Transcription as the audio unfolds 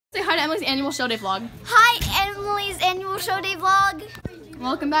Say hi to Emily's annual show day vlog. Hi, Emily's annual show day vlog.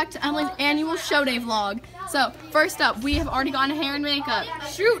 Welcome back to Emily's annual show day vlog. So, first up, we have already gone hair and makeup.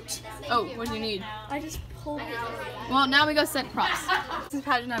 Shoot! Oh, what do you need? I just pulled it. Well, now we go set props. This is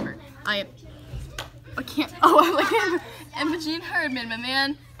pageant number. I can't. Oh, I'm like Emma Herdman, my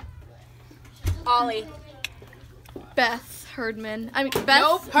man. Ollie. Beth Herdman. I mean, Beth.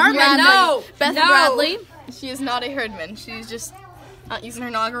 Nope. Herdman. Bradley. No. Beth No. Bradley. She is not a Herdman. She's just not using her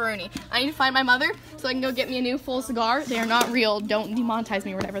nagaroni. I need to find my mother so I can go get me a new full cigar. They are not real. Don't demonetize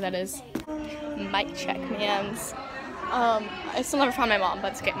me or whatever that is. Mic check, mans. I still never found my mom,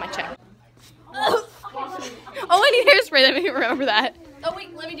 but it's okay. Mic check. Oh, I need hairspray. Let me remember that. Oh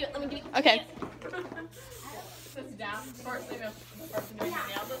wait, let me do it. Let me do it. Okay.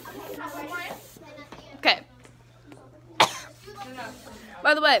 Okay.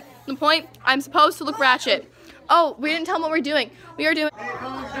 By the way, the point, I'm supposed to look ratchet. Oh, we didn't tell them what we're doing. We are doing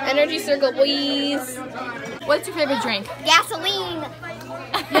energy circle, please. What's your favorite drink? Gasoline.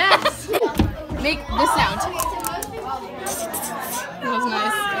 Yes. Make this sound. That was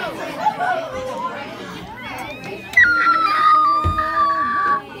nice.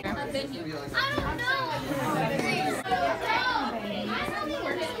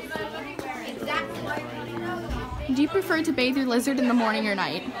 Do you prefer to bathe your lizard in the morning or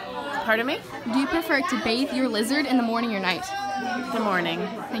night? Pardon me? Do you prefer to bathe your lizard in the morning or night? The morning.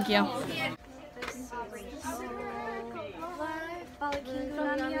 Thank you.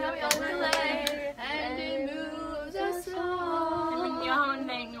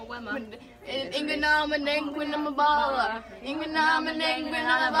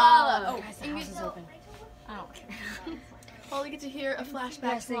 Well, we get to hear a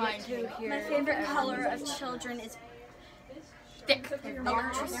flashback line. My favorite color of children is Thick.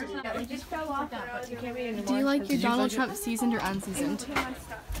 electricity. Do you like your Donald Trump seasoned or unseasoned?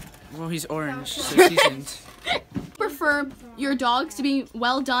 Well, he's orange, so seasoned. Prefer your dogs to be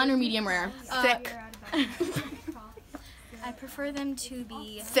well done or medium rare? Thick. I prefer them to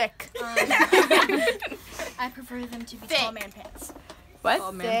be Thick. I prefer them to be tall man pants.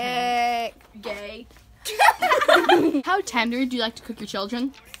 What? Thick. Gay. How tender do you like to cook your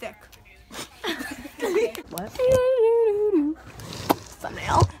children? Thick. What?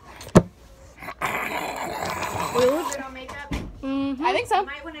 Thumbnail. I think so. You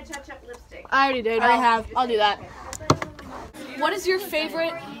might want to touch up lipstick. I already did. I have. I'll do that. What is your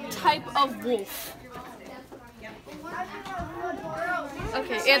favorite type of wolf?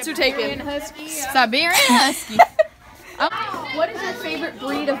 Okay, answer taken. Siberian Husky. What is your favorite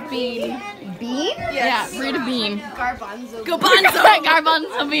breed of bean? Bean? Yeah, breed of bean. Garbanzo.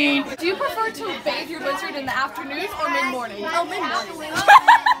 Garbanzo bean. Do you prefer to bathe your lizard in the afternoon or mid-morning? Oh, mid-morning.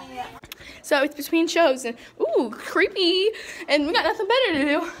 So it's between shows and ooh, creepy, and we got nothing better to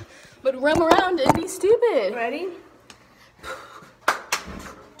do but roam around and be stupid. Ready?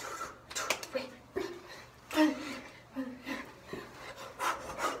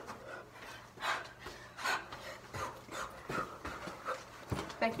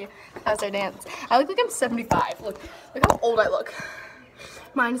 Thank you. That's our dance. I look like I'm 75. Look how old I look.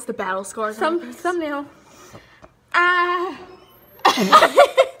 Mine is the battle scars. Thumbnail. I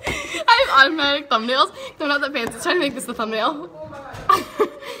have automatic thumbnails. I'm not that fancy. Trying to make this the thumbnail.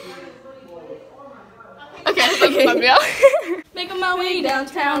 Okay, that's the thumbnail. Making my way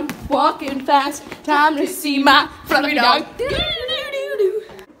downtown, walking fast. Time to see my fluffy dog.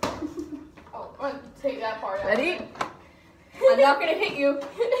 Oh, I'm gonna take that part out. Ready? I'm not gonna hit you.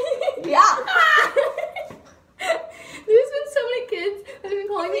 Yeah. There's been so many kids that have been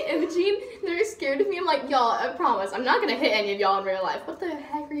calling me Imogene. They're scared of me. I'm like, y'all, I promise, I'm not gonna hit any of y'all in real life. What the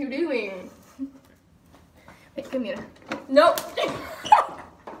heck are you doing? Wait, come here. Nope.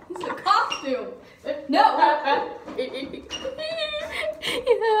 It's a costume. No. Yeah,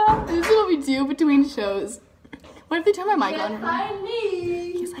 this is what we do between shows. What if they turn my mic on? Find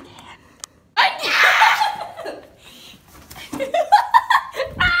me. Yes, I can. I can.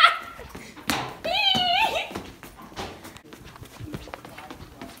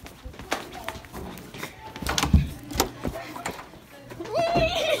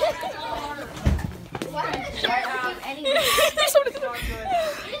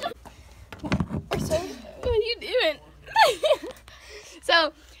 What are you doing?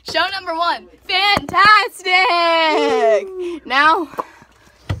 So, show number 1. Fantastic! Now,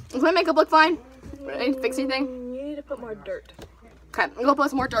 does my makeup look fine? Did I fix anything? You need to put more dirt. Okay, I'm gonna put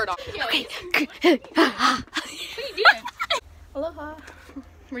some more dirt on. Okay. What are you doing? Aloha.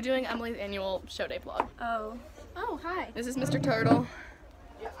 We're doing Emily's annual show day vlog. Oh. Oh, hi. This is Mr. Turtle.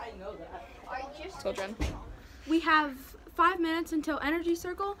 Yeah, I know that. Children. We have 5 minutes until energy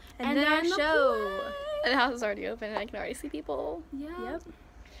circle, And then our the show. The house is already open and I can already see people. play. Yep.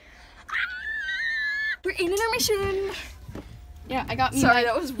 We're in intermission. Yeah, I got me Sorry, my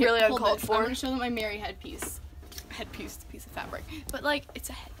that was really hold uncalled this. for. I'm gonna show them my Mary headpiece. Headpiece, it's a piece of fabric. But like, it's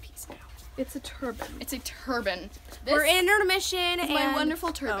a headpiece now. It's a turban. It's a turban. This We're in intermission is and my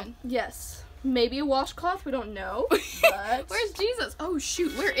wonderful turban. Yes. Maybe a washcloth, we don't know. But Where's Jesus? Oh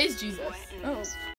shoot, where is Jesus? Oh.